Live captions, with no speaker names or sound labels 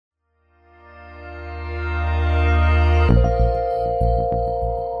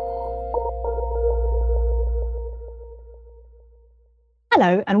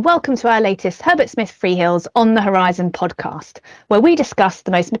Hello, and welcome to our latest Herbert Smith Freehills On the Horizon podcast, where we discuss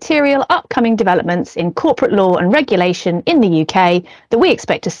the most material upcoming developments in corporate law and regulation in the UK that we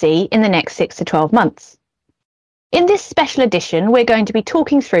expect to see in the next 6 to 12 months. In this special edition, we're going to be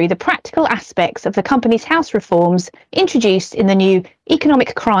talking through the practical aspects of the Companies House reforms introduced in the new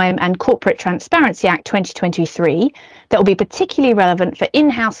Economic Crime and Corporate Transparency Act 2023 that will be particularly relevant for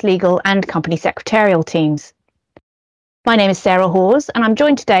in-house legal and company secretarial teams. My name is Sarah Hawes, and I'm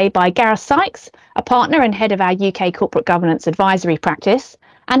joined today by Gareth Sykes, a partner and head of our UK Corporate Governance Advisory practice,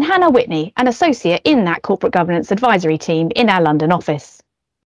 and Hannah Whitney, an associate in that Corporate Governance Advisory team in our London office.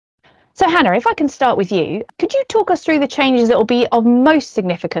 So Hannah, if I can start with you, could you talk us through the changes that will be of most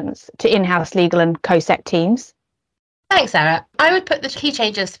significance to in-house legal and COSEC teams? Thanks, Sarah. I would put the key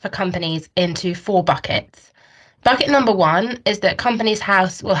changes for companies into 4 buckets. Bucket number 1 is that Companies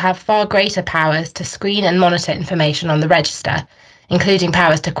House will have far greater powers to screen and monitor information on the register, including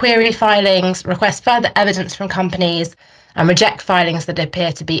powers to query filings, request further evidence from companies, and reject filings that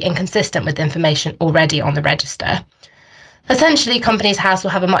appear to be inconsistent with information already on the register. Essentially, Companies House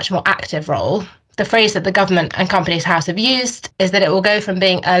will have a much more active role. The phrase that the government and Companies House have used is that it will go from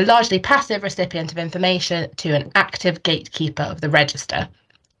being a largely passive recipient of information to an active gatekeeper of the register.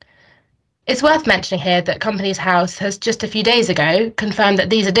 It's worth mentioning here that Companies House has just a few days ago confirmed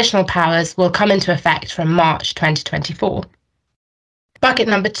that these additional powers will come into effect from March 2024. Bucket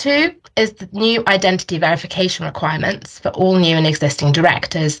number 2 is the new identity verification requirements for all new and existing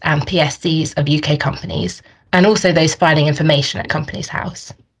directors and PSCs of UK companies, and also those filing information at Companies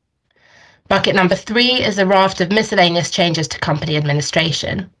House. Bucket number 3 is a raft of miscellaneous changes to company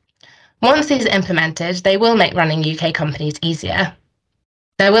administration. Once these are implemented, they will make running UK companies easier.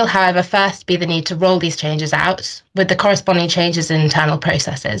 There will, however, first be the need to roll these changes out, with the corresponding changes in internal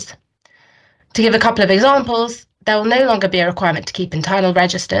processes. To give a couple of examples, there will no longer be a requirement to keep internal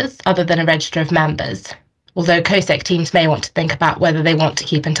registers other than a register of members, although COSEC teams may want to think about whether they want to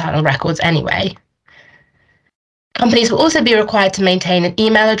keep internal records anyway. Companies will also be required to maintain an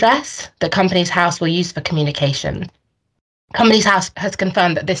email address that Companies House will use for communication. Companies House has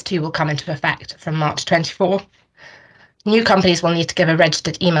confirmed that this too will come into effect from March 24. New companies will need to give a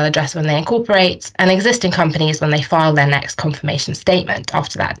registered email address when they incorporate, and existing companies when they file their next confirmation statement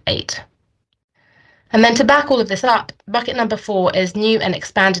after that date. And then to back all of this up, bucket number 4 is new and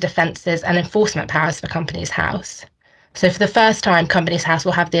expanded offences and enforcement powers for Companies House. So for the first time, Companies House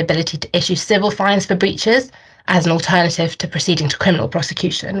will have the ability to issue civil fines for breaches as an alternative to proceeding to criminal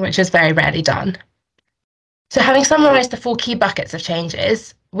prosecution, which is very rarely done. So having summarised the 4 key buckets of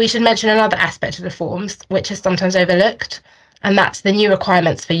changes, we should mention another aspect of reforms, which is sometimes overlooked, and that's the new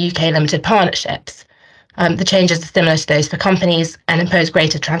requirements for UK limited partnerships. The changes are similar to those for companies and impose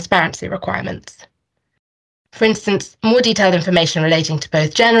greater transparency requirements. For instance, more detailed information relating to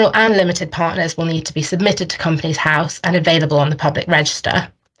both general and limited partners will need to be submitted to Companies House and available on the public register.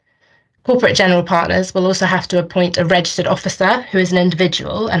 Corporate general partners will also have to appoint a registered officer who is an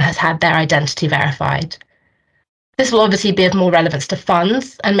individual and has had their identity verified. This will obviously be of more relevance to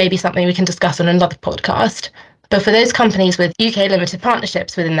funds and maybe something we can discuss on another podcast. But for those companies with UK limited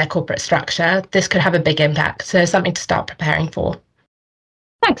partnerships within their corporate structure, this could have a big impact. So something to start preparing for.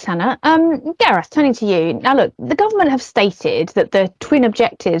 Thanks, Hannah. Gareth, turning to you. Now, look, the government have stated that the twin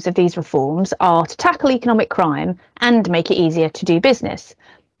objectives of these reforms are to tackle economic crime and make it easier to do business.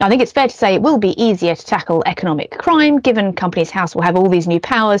 I think it's fair to say it will be easier to tackle economic crime, given Companies House will have all these new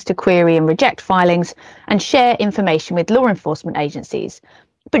powers to query and reject filings and share information with law enforcement agencies.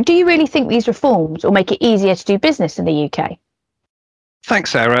 But do you really think these reforms will make it easier to do business in the UK?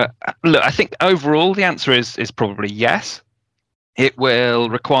 Thanks, Sarah. Look, I think overall the answer is probably yes. It will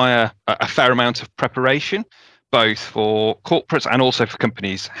require a fair amount of preparation, both for corporates and also for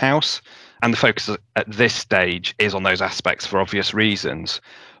Companies House. And the focus at this stage is on those aspects for obvious reasons.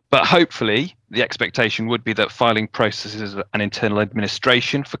 But hopefully, the expectation would be that filing processes and internal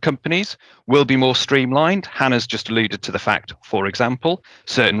administration for companies will be more streamlined. Hannah's just alluded to the fact, for example,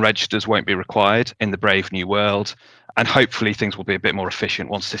 certain registers won't be required in the brave new world. And hopefully things will be a bit more efficient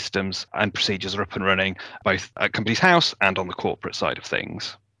once systems and procedures are up and running, both at Companies House and on the corporate side of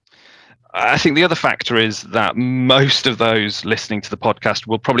things. I think the other factor is that most of those listening to the podcast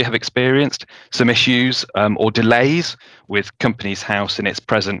will probably have experienced some issues or delays with Companies House in its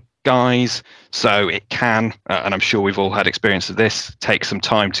present guise. So it can, and I'm sure we've all had experience of this, take some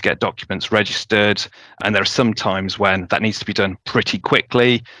time to get documents registered. And there are some times when that needs to be done pretty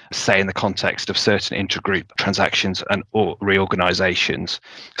quickly, say in the context of certain intergroup transactions and or reorganisations.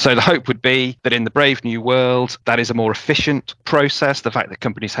 So the hope would be that in the brave new world, that is a more efficient process. The fact that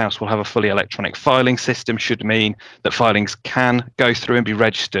Companies House will have a fully electronic filing system should mean that filings can go through and be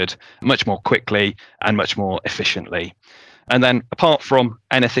registered much more quickly and much more efficiently. And then apart from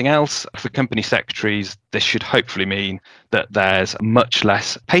anything else, for company secretaries, this should hopefully mean that there's much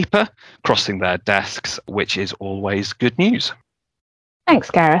less paper crossing their desks, which is always good news.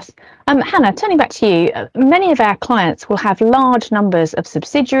 Thanks, Gareth. Hannah, turning back to you, many of our clients will have large numbers of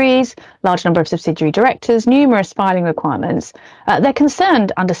subsidiaries, large number of subsidiary directors, numerous filing requirements. They're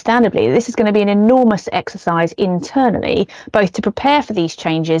concerned, understandably, that this is going to be an enormous exercise internally, both to prepare for these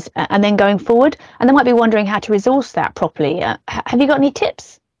changes and then going forward. And they might be wondering how to resource that properly. Have you got any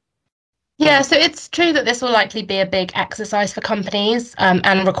tips? Yeah, so it's true that this will likely be a big exercise for companies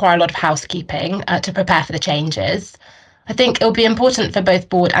and require a lot of housekeeping to prepare for the changes. I think it'll be important for both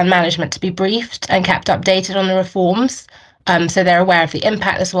board and management to be briefed and kept updated on the reforms, so they're aware of the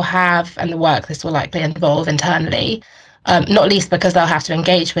impact this will have and the work this will likely involve internally, not least because they'll have to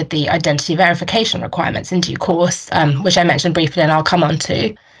engage with the identity verification requirements in due course, which I mentioned briefly and I'll come on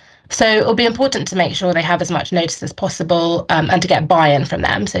to. So it'll be important to make sure they have as much notice as possible and to get buy-in from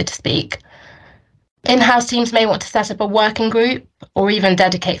them, so to speak. In-house teams may want to set up a working group or even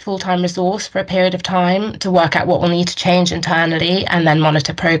dedicate full-time resource for a period of time to work out what will need to change internally and then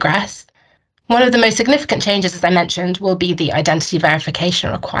monitor progress. One of the most significant changes, as I mentioned, will be the identity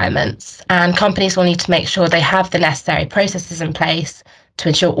verification requirements, and companies will need to make sure they have the necessary processes in place to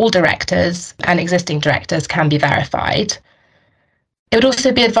ensure all directors and existing directors can be verified. It would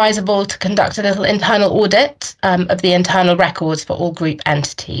also be advisable to conduct a little internal audit of the internal records for all group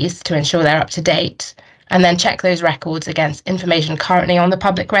entities to ensure they're up to date, and then check those records against information currently on the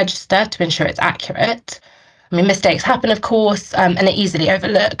public register to ensure it's accurate. I mean, mistakes happen, of course, and are easily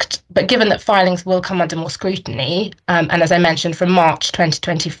overlooked, but given that filings will come under more scrutiny, and as I mentioned, from March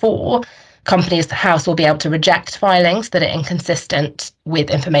 2024, Companies House will be able to reject filings that are inconsistent with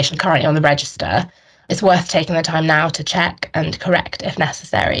information currently on the register. It's worth taking the time now to check and correct if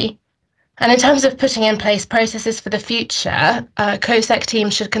necessary. And in terms of putting in place processes for the future, COSEC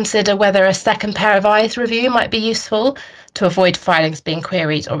teams should consider whether a second pair of eyes review might be useful to avoid filings being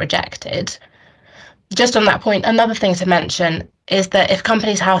queried or rejected. Just on that point, another thing to mention is that if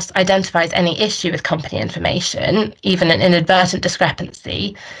Companies House identifies any issue with company information, even an inadvertent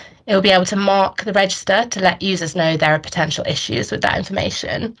discrepancy, it will be able to mark the register to let users know there are potential issues with that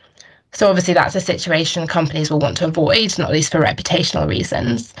information. So obviously that's a situation companies will want to avoid, not least for reputational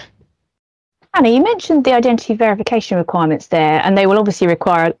reasons. Hannah, you mentioned the identity verification requirements there, and they will obviously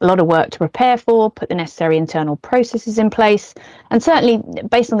require a lot of work to prepare for, put the necessary internal processes in place. And certainly,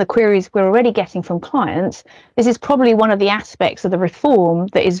 based on the queries we're already getting from clients, this is probably one of the aspects of the reform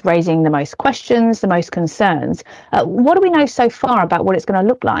that is raising the most questions, the most concerns. What do we know so far about what it's going to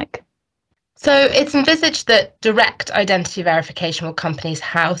look like? So it's envisaged that direct identity verification with Companies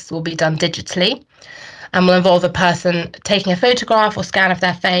House will be done digitally and will involve a person taking a photograph or scan of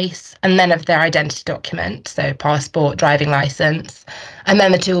their face and then of their identity document, so passport, driving licence, and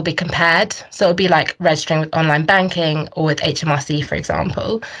then the two will be compared. So it'll be like registering with online banking or with HMRC, for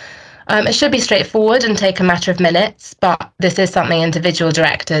example. It should be straightforward and take a matter of minutes, but this is something individual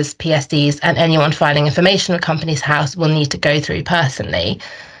directors, PSDs, and anyone filing information with Companies House will need to go through personally.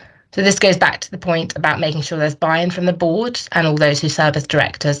 So this goes back to the point about making sure there's buy-in from the board and all those who serve as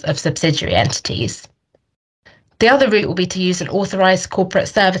directors of subsidiary entities. The other route will be to use an authorised corporate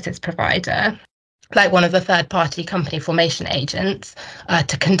services provider, like one of the third-party company formation agents,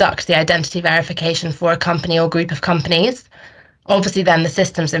 to conduct the identity verification for a company or group of companies. Obviously, then the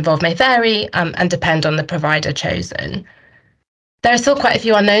systems involved may vary and depend on the provider chosen. There are still quite a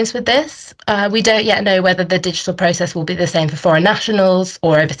few unknowns with this. We don't yet know whether the digital process will be the same for foreign nationals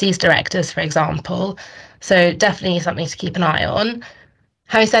or overseas directors, for example. So definitely something to keep an eye on.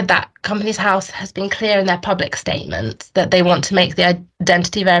 Having said that, Companies House has been clear in their public statements that they want to make the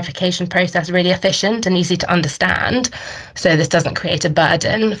identity verification process really efficient and easy to understand, so this doesn't create a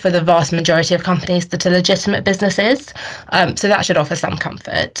burden for the vast majority of companies that are legitimate businesses. So that should offer some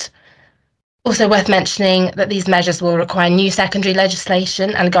comfort. Also worth mentioning that these measures will require new secondary legislation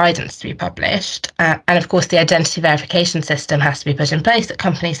and guidance to be published. And of course, the identity verification system has to be put in place at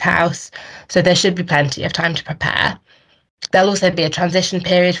Companies House, so there should be plenty of time to prepare. There'll also be a transition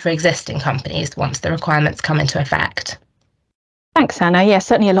period for existing companies once the requirements come into effect. Thanks, Hannah. Yeah,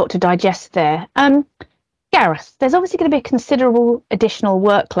 certainly a lot to digest there. Gareth, there's obviously going to be a considerable additional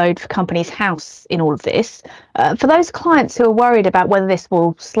workload for Companies House in all of this. For those clients who are worried about whether this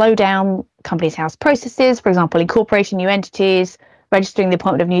will slow down Companies House processes, for example, incorporating new entities, registering the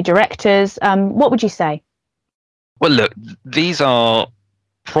appointment of new directors, what would you say? Well, look, these are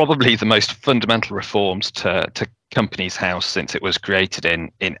probably the most fundamental reforms to Companies House since it was created in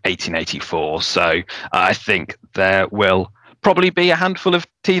 1884. So I think there will probably be a handful of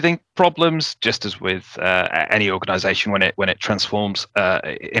teething problems, just as with any organisation when it transforms,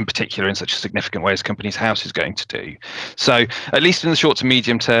 in particular in such a significant way as Companies House is going to do. So at least in the short to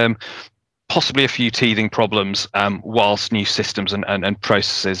medium term, possibly a few teething problems whilst new systems and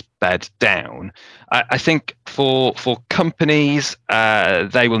processes bed down. I think for companies,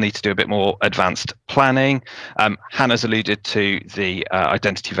 they will need to do a bit more advanced planning. Hannah's alluded to the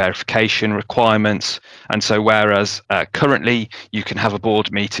identity verification requirements. And so whereas currently you can have a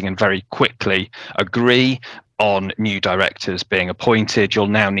board meeting and very quickly agree on new directors being appointed, you'll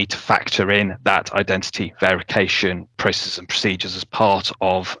now need to factor in that identity verification processes and procedures as part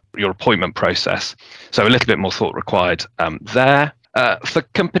of your appointment process. So a little bit more thought required there. For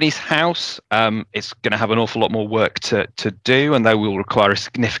Companies House, it's going to have an awful lot more work to do, and they will require a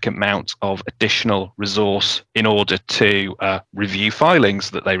significant amount of additional resource in order to review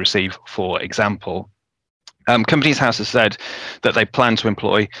filings that they receive, for example. Companies House has said that they plan to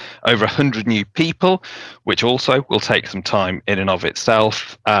employ over 100 new people, which also will take some time in and of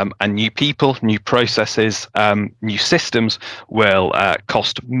itself. And new people, new processes, new systems will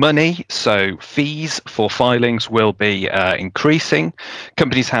cost money. So fees for filings will be increasing.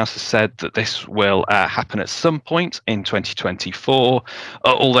 Companies House has said that this will happen at some point in 2024,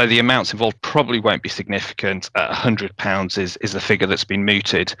 although the amounts involved probably won't be significant. £100 is the figure that's been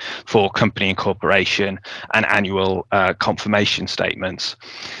mooted for company incorporation and annual confirmation statements.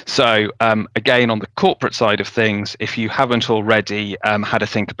 So again, on the corporate side of things, if you haven't already had a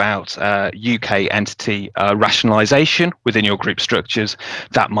think about UK entity rationalisation within your group structures,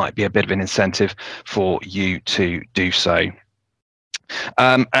 that might be a bit of an incentive for you to do so.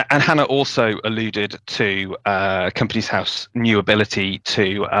 And Hannah also alluded to Companies House new ability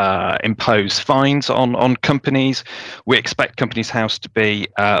to impose fines on companies. We expect Companies House to be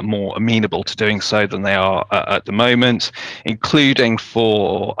more amenable to doing so than they are at the moment, including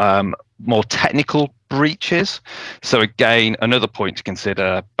for more technical breaches. So again, another point to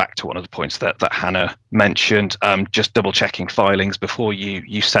consider, back to one of the points that Hannah mentioned, just double checking filings before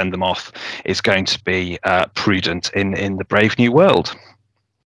you send them off is going to be prudent in the brave new world.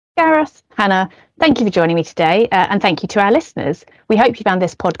 Gareth, Hannah, thank you for joining me today, and thank you to our listeners. We hope you found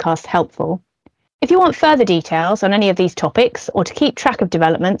this podcast helpful. If you want further details on any of these topics or to keep track of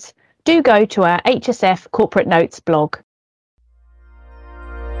developments, do go to our HSF Corporate Notes blog.